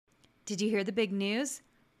Did you hear the big news?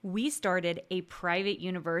 We started a private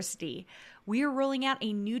university. We are rolling out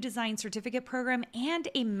a new design certificate program and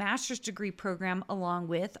a master's degree program along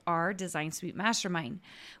with our Design Suite Mastermind.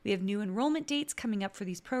 We have new enrollment dates coming up for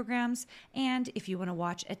these programs. And if you want to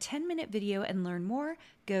watch a 10-minute video and learn more,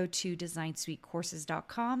 go to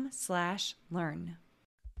designsuitecourses.com/learn.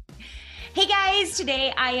 Hey guys,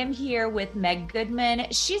 today I am here with Meg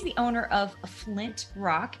Goodman. She's the owner of Flint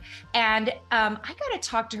Rock. And I got to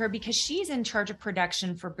talk to her because she's in charge of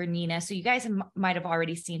production for Bernina. So you guys might have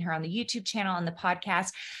already seen her on the YouTube channel and the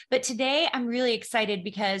podcast. But today I'm really excited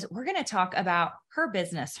because we're going to talk about her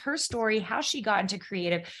business, her story, how she got into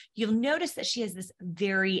creative. You'll notice that she has this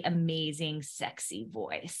very amazing, sexy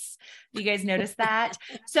voice. You guys notice that?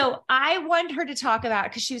 So I wanted her to talk about,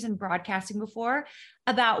 because she was in broadcasting before,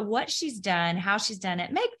 about what she's done, how she's done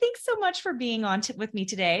it. Meg, thanks so much for being on with me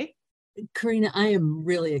today. Karina, I am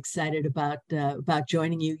really excited about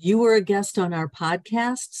joining you. You were a guest on our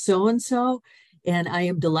podcast, So-and-So, and I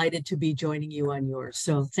am delighted to be joining you on yours.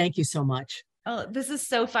 So thank you so much. Oh, this is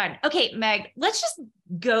so fun. Okay, Meg, let's just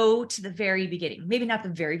go to the very beginning. Maybe not the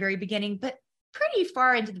very, very beginning, but pretty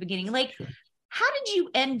far into the beginning. Like, sure. How did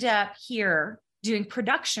you end up here doing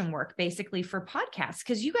production work basically for podcasts?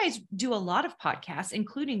 Because you guys do a lot of podcasts,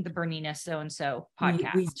 including the Bernina So-and-So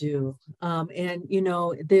podcast. We do. And, you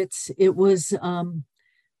know, it was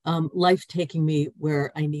life taking me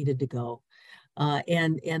where I needed to go.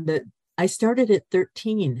 I started at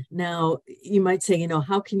 13. Now, you might say,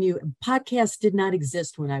 podcasts did not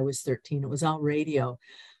exist when I was 13. It was all radio.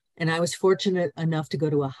 And I was fortunate enough to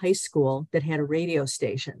go to a high school that had a radio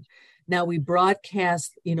station. Now we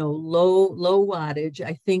broadcast, low wattage.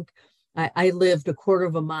 I think I lived a quarter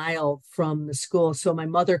of a mile from the school, so my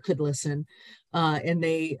mother could listen. And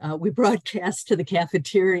we broadcast to the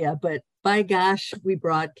cafeteria, but by gosh, we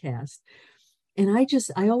broadcast. And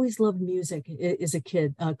I always loved music as a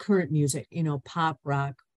kid, current music, pop,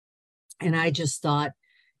 rock. And I just thought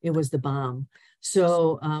it was the bomb.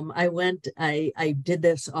 So I did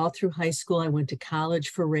this all through high school. I went to college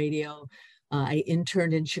for radio. I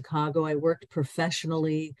interned in Chicago. I worked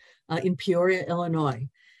professionally in Peoria, Illinois.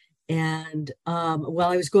 And while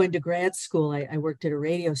I was going to grad school, I worked at a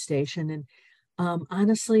radio station. And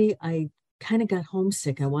honestly, I kind of got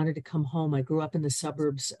homesick. I wanted to come home. I grew up in the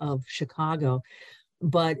suburbs of Chicago.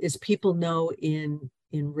 But as people know in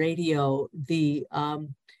radio, the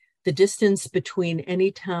distance between any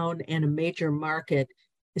town and a major market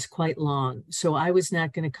is quite long. So I was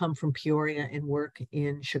not going to come from Peoria and work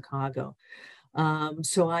in Chicago.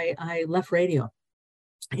 So I left radio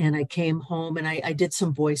and I came home and I did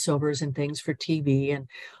some voiceovers and things for TV and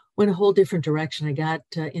went a whole different direction. I got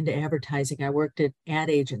into advertising. I worked at ad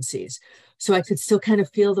agencies. So I could still kind of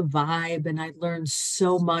feel the vibe, and I learned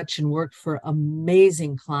so much and worked for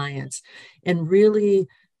amazing clients. And really,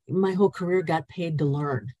 my whole career got paid to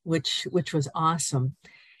learn, which was awesome.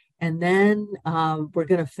 And then we're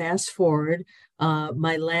going to fast forward.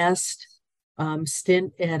 My last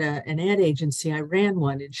stint at an ad agency, I ran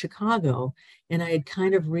one in Chicago, and I had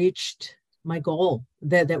kind of reached my goal.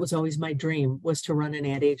 That was always my dream, was to run an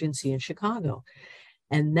ad agency in Chicago.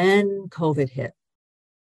 And then COVID hit,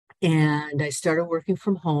 and I started working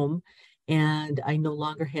from home, and I no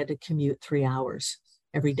longer had to commute 3 hours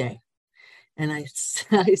every day. And I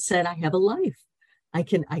said, I have a life. I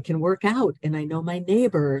can work out, and I know my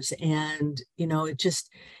neighbors, and it just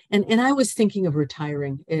and I was thinking of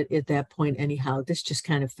retiring at that point anyhow. This just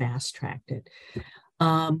kind of fast tracked it.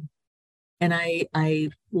 And I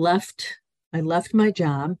left my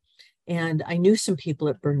job, and I knew some people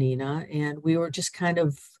at Bernina, and we were just kind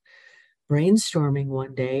of brainstorming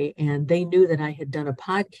one day, and they knew that I had done a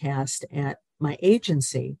podcast at my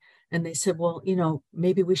agency, and they said, well,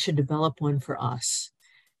 maybe we should develop one for us.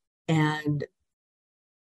 And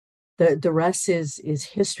the rest is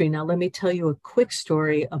history. Now, let me tell you a quick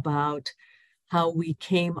story about how we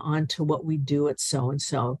came onto what we do at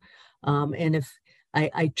So-and-So. And if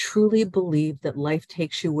I truly believe that life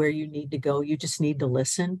takes you where you need to go, you just need to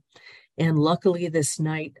listen. And luckily this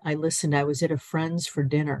night I listened. I was at a friend's for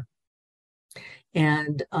dinner.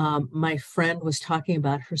 And my friend was talking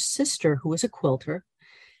about her sister, who was a quilter,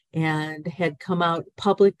 and had come out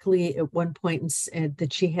publicly at one point and said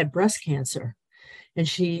that she had breast cancer. And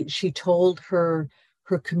she told her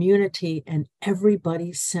community, and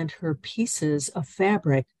everybody sent her pieces of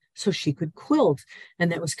fabric so she could quilt. And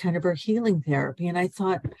that was kind of her healing therapy. And I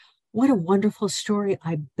thought, what a wonderful story.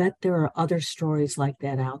 I bet there are other stories like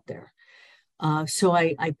that out there. So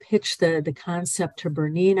I pitched the concept to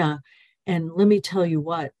Bernina. And let me tell you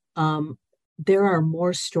what, there are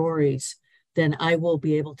more stories than I will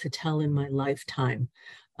be able to tell in my lifetime.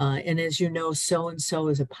 And as you know, So and So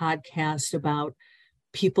is a podcast about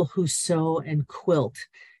people who sew and quilt.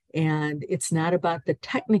 And it's not about the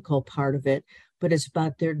technical part of it, but it's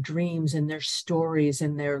about their dreams and their stories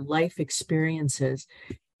and their life experiences.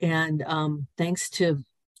 And thanks to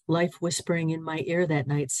life whispering in my ear that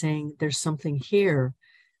night saying, there's something here.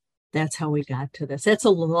 That's how we got to this. That's a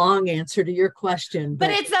long answer to your question, but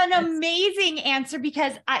it's an amazing answer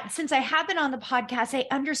because since I have been on the podcast, I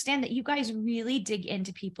understand that you guys really dig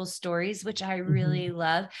into people's stories, which I really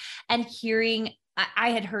love. And hearing,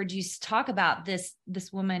 I had heard you talk about this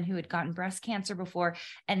woman who had gotten breast cancer before,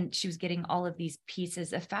 and she was getting all of these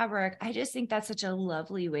pieces of fabric. I just think that's such a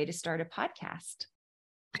lovely way to start a podcast.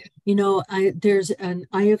 You know, I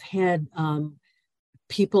have had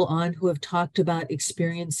people on who have talked about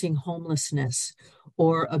experiencing homelessness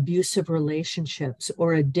or abusive relationships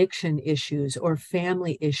or addiction issues or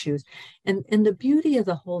family issues. And the beauty of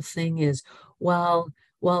the whole thing is while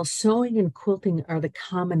sewing and quilting are the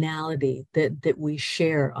commonality that we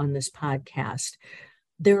share on this podcast,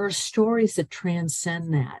 there are stories that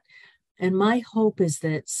transcend that. And my hope is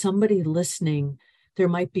that somebody listening, there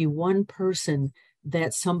might be one person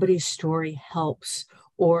that somebody's story helps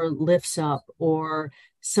or lifts up, or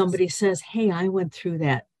somebody says, hey, I went through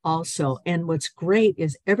that also. And what's great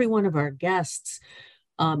is every one of our guests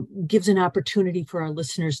gives an opportunity for our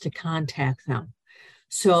listeners to contact them.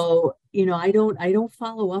 So, you know, I don't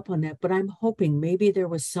follow up on that, but I'm hoping maybe there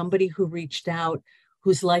was somebody who reached out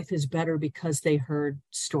whose life is better because they heard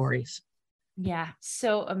stories. Yeah,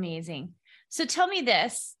 so amazing. So tell me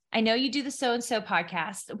this. I know you do the So and So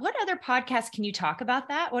podcast. What other podcasts can you talk about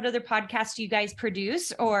that? What other podcasts do you guys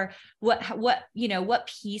produce, or what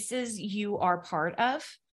pieces you are part of?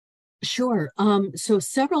 Sure. So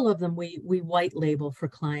several of them we white label for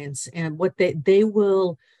clients, and what they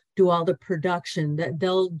will do all the production, that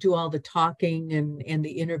they'll do all the talking and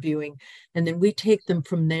the interviewing, and then we take them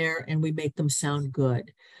from there and we make them sound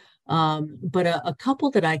good. But a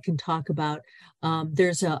couple that I can talk about,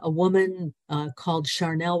 there's a woman called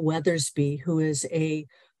Charnel Weathersby, who is a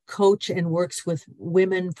coach and works with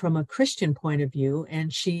women from a Christian point of view.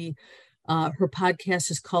 And her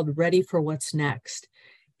podcast is called Ready for What's Next.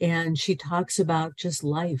 And she talks about just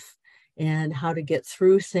life and how to get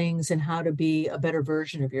through things and how to be a better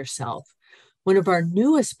version of yourself. One of our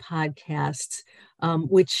newest podcasts,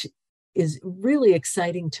 which is really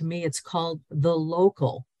exciting to me, it's called The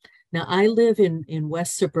Local. Now, I live in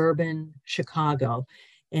West suburban Chicago,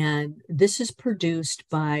 and this is produced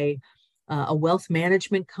by a wealth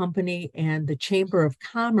management company and the Chamber of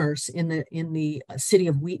Commerce in the city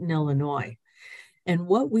of Wheaton, Illinois. And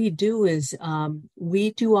what we do is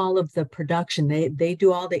we do all of the production. They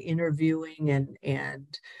do all the interviewing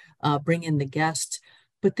and bring in the guests,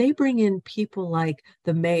 but they bring in people like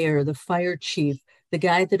the mayor, the fire chief, the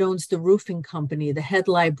guy that owns the roofing company, the head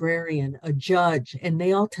librarian, a judge, and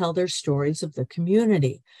they all tell their stories of the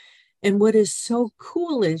community. And what is so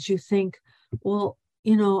cool is you think, well,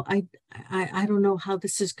 you know, I don't know how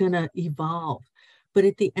this is going to evolve. But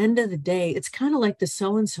at the end of the day, it's kind of like the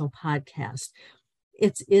So and So podcast.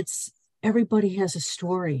 It's everybody has a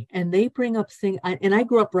story, and they bring up things. And I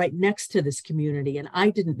grew up right next to this community, and I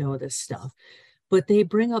didn't know this stuff, but they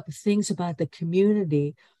bring up things about the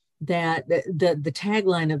community that the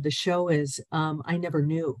tagline of the show is I never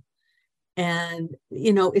knew. And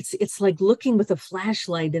you know, it's like looking with a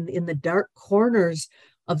flashlight in the dark corners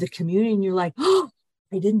of the community, and you're like, oh,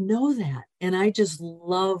 I didn't know that. And I just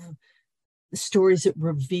love stories that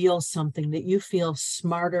reveal something that you feel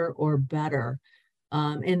smarter or better.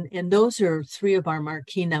 And those are three of our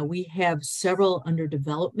marquee. Now we have several under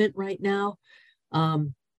development right now,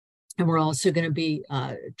 and we're also going to be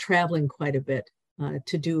traveling quite a bit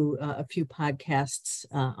to do a few podcasts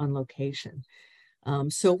on location.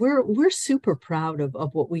 So we're super proud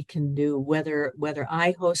of what we can do, whether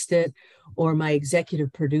I host it or my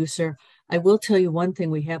executive producer. I will tell you one thing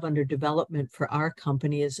we have under development for our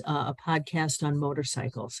company is a podcast on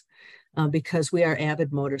motorcycles, because we are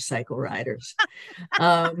avid motorcycle riders.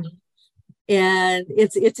 And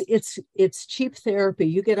it's cheap therapy.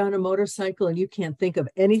 You get on a motorcycle and you can't think of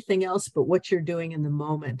anything else but what you're doing in the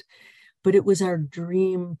moment. But it was our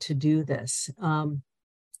dream to do this.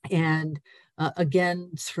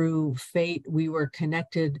 Again, through fate, we were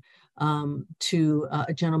connected to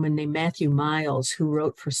a gentleman named Matthew Miles, who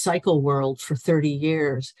wrote for Cycle World for 30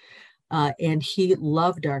 years. And he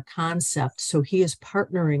loved our concept. So he is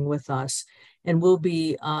partnering with us, and we'll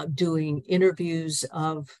be doing interviews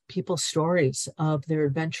of people's stories of their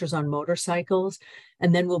adventures on motorcycles.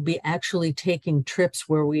 And then we'll be actually taking trips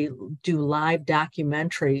where we do live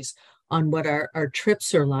documentaries on what our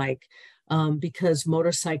trips are like. because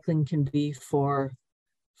motorcycling can be for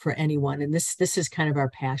anyone. And this is kind of our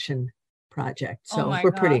passion project. Oh So my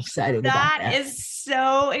we're pretty gosh, excited about that that. is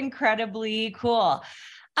so incredibly cool.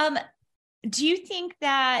 Um, do you think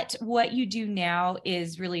that what you do now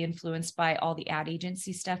is really influenced by all the ad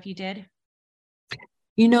agency stuff you did?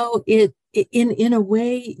 It in a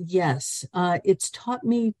way, yes. It's taught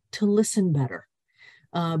me to listen better.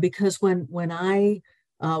 Because when I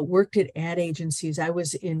worked at ad agencies, I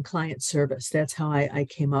was in client service. That's how I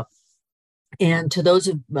came up. And to those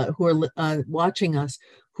who are watching us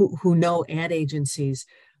who know ad agencies,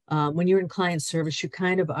 when you're in client service, you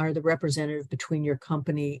kind of are the representative between your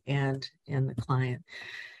company and the client.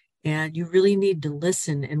 And you really need to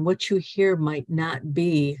listen. And what you hear might not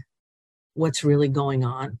be what's really going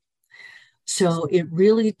on. So it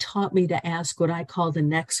really taught me to ask what I call the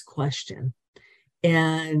next question.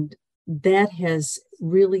 And that has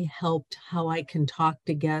really helped how I can talk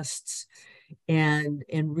to guests and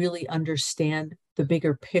really understand the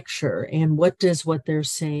bigger picture and what does what they're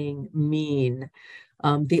saying mean.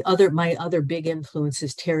 My other big influence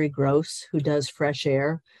is Terry Gross, who does Fresh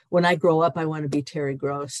Air. When I grow up, I want to be Terry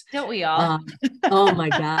Gross. Don't we all? Oh my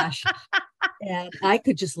gosh. And I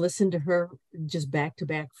could just listen to her just back to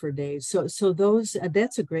back for days. So those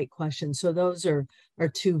that's a great question. So those are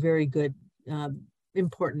two very good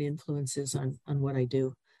important influences on what I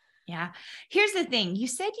do. Yeah. Here's the thing. You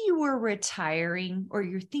said you were retiring or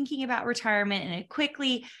you're thinking about retirement and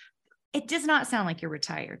it does not sound like you're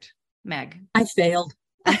retired, Meg. I failed.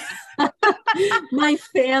 My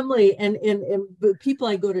family and the people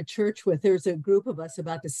I go to church with, there's a group of us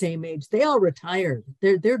about the same age. They all retired.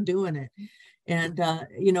 They're doing it. And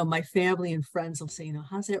my family and friends will say,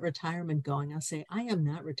 how's that retirement going? I'll say, I am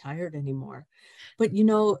not retired anymore. But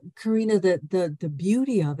Karina, the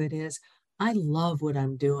beauty of it is I love what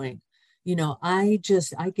I'm doing. I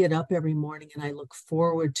get up every morning and I look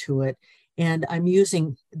forward to it. And I'm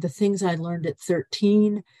using the things I learned at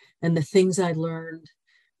 13 and the things I learned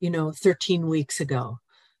 13 weeks ago.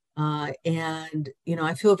 I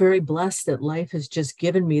feel very blessed that life has just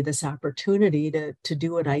given me this opportunity to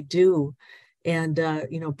do what I do and,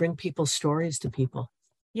 bring people's stories to people.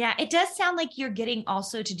 Yeah, it does sound like you're getting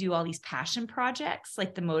also to do all these passion projects,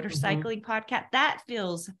 like the motorcycling podcast. That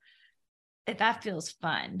feels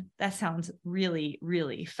fun. That sounds really,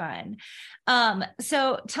 really fun.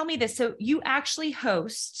 So tell me this. So you actually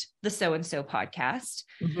host the So and So podcast.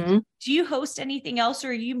 Mm-hmm. Do you host anything else, or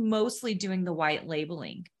are you mostly doing the white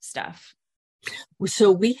labeling stuff?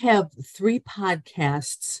 So we have 3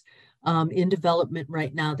 podcasts in development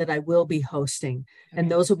right now that I will be hosting,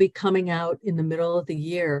 and those will be coming out in the middle of the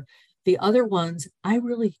year. The other ones, I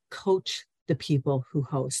really coach the people who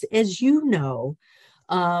host. As you know,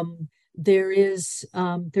 there's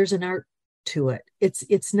an art to it.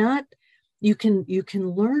 It's not, you can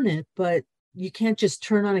learn it, but you can't just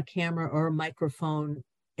turn on a camera or a microphone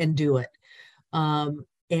and do it.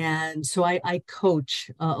 And so I coach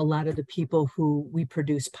a lot of the people who we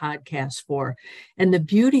produce podcasts for. And the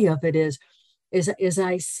beauty of it is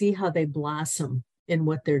I see how they blossom in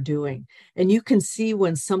what they're doing. And you can see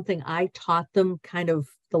when something I taught them, kind of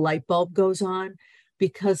the light bulb goes on,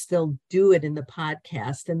 because they'll do it in the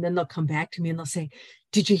podcast. And then they'll come back to me and they'll say,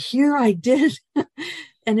 did you hear I did?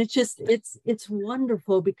 And it's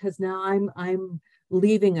wonderful, because now I'm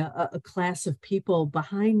leaving a class of people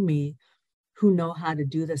behind me who know how to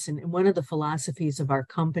do this. And one of the philosophies of our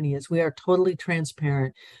company is we are totally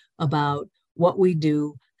transparent about what we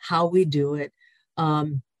do, how we do it.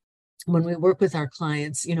 When we work with our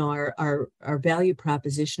clients, our value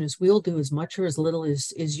proposition is we'll do as much or as little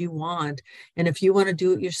as you want. And if you want to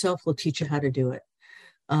do it yourself, we'll teach you how to do it.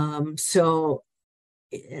 I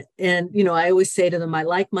always say to them, I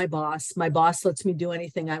like my boss. My boss lets me do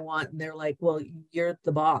anything I want. And they're like, well, you're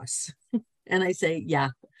the boss. And I say, yeah.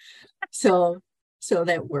 So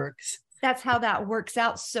that works. That's how that works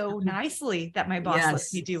out so nicely, that my boss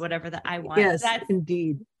lets me do whatever that I want. Yes,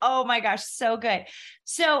 indeed. Oh my gosh, so good.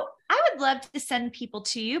 So I would love to send people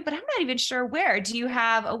to you, but I'm not even sure where. Do you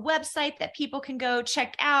have a website that people can go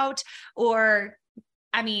check out? Or,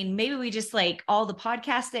 maybe we just like all the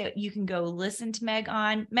podcasts that you can go listen to Meg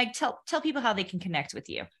on. Meg, tell people how they can connect with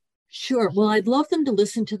you. Sure. Well, I'd love them to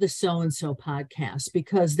listen to the So and So podcast,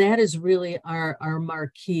 because that is really our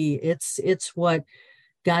marquee. It's what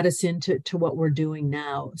got us into what we're doing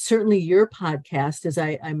now. Certainly your podcast, as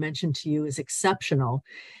I mentioned to you, is exceptional.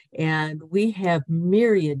 And we have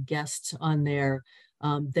myriad guests on there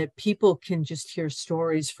that people can just hear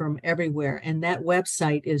stories from everywhere. And that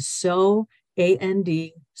website is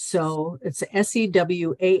it's SEWANDSO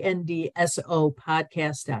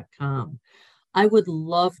podcast.com. I would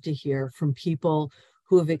love to hear from people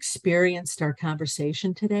who have experienced our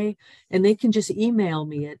conversation today, and they can just email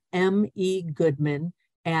me at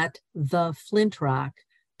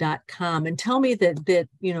meggoodman@theflintrock.com and tell me that they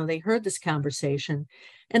heard this conversation.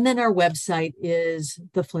 And then our website is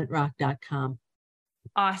theflintrock.com.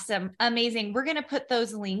 Awesome. Amazing. We're going to put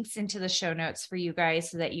those links into the show notes for you guys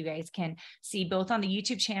so that you guys can see both on the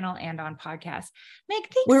YouTube channel and on podcast. Meg,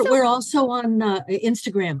 thanks We're also on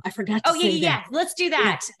Instagram. I forgot to say that. Yeah. Let's do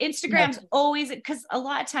that. Yeah. Instagram's always, because a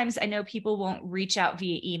lot of times I know people won't reach out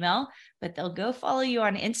via email, but they'll go follow you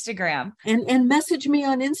on Instagram. And message me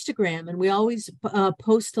on Instagram. And we always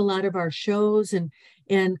post a lot of our shows and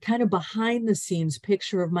kind of behind the scenes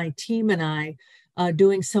picture of my team and I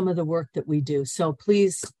doing some of the work that we do. So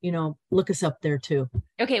please, look us up there too.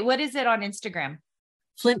 Okay. What is it on Instagram?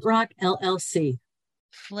 Flint Rock LLC.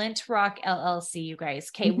 Flint Rock LLC, you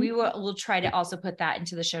guys. Okay. We'll try to also put that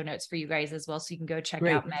into the show notes for you guys as well. So you can go check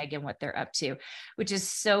out Meg and what they're up to, which is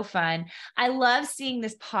so fun. I love seeing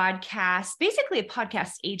this podcast, basically a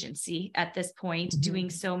podcast agency at this point,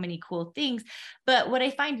 doing so many cool things. But what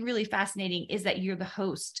I find really fascinating is that you're the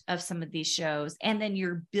host of some of these shows, and then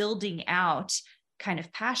you're building out kind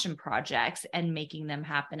of passion projects and making them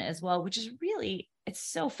happen as well, which is really, it's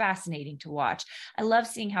so fascinating to watch. I love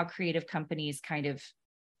seeing how creative companies kind of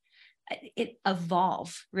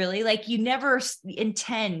evolve, really. Like you never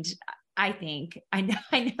intend, I think, I know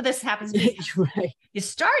this happens. Right. You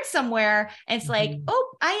start somewhere and it's like,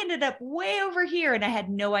 oh, I ended up way over here and I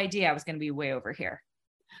had no idea I was going to be way over here.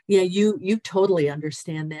 Yeah, you totally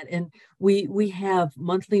understand that. And we have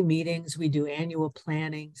monthly meetings, we do annual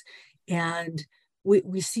plannings, and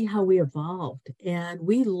we see how we evolved, and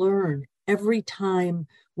we learn every time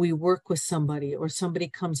we work with somebody, or somebody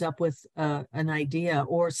comes up with an idea,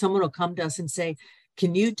 or someone will come to us and say,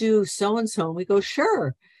 can you do so-and-so? And we go,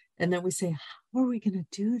 sure. And then we say, how are we going to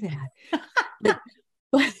do that?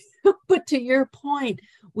 but to your point,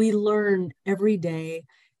 we learn every day,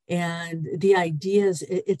 and the ideas,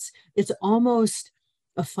 it's almost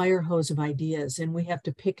a fire hose of ideas, and we have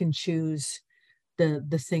to pick and choose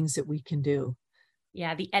the things that we can do.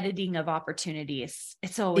 Yeah, the editing of opportunities.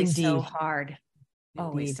 It's always so hard. Indeed.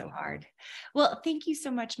 Always so hard. Well, thank you so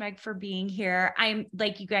much, Meg, for being here. I'm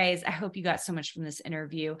like you guys, I hope you got so much from this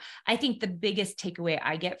interview. I think the biggest takeaway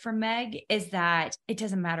I get from Meg is that it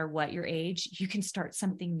doesn't matter what your age, you can start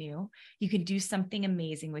something new. You can do something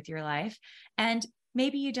amazing with your life. And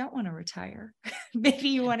maybe you don't want to retire. Maybe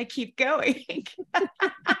you want to keep going.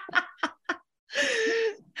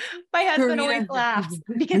 My husband always laughs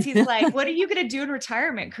because he's like, what are you going to do in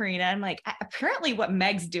retirement, Karina? I'm like, apparently what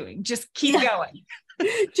Meg's doing. Just keep going.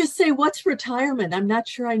 Just say, what's retirement? I'm not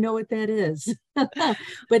sure I know what that is.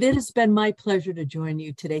 But it has been my pleasure to join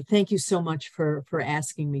you today. Thank you so much for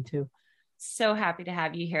asking me to. So happy to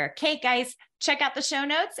have you here. Okay, guys, check out the show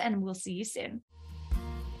notes and we'll see you soon.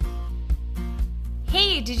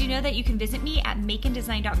 Hey, did you know that you can visit me at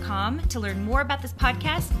makeanddesign.com to learn more about this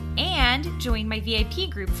podcast and join my VIP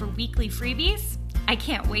group for weekly freebies? I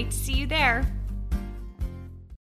can't wait to see you there.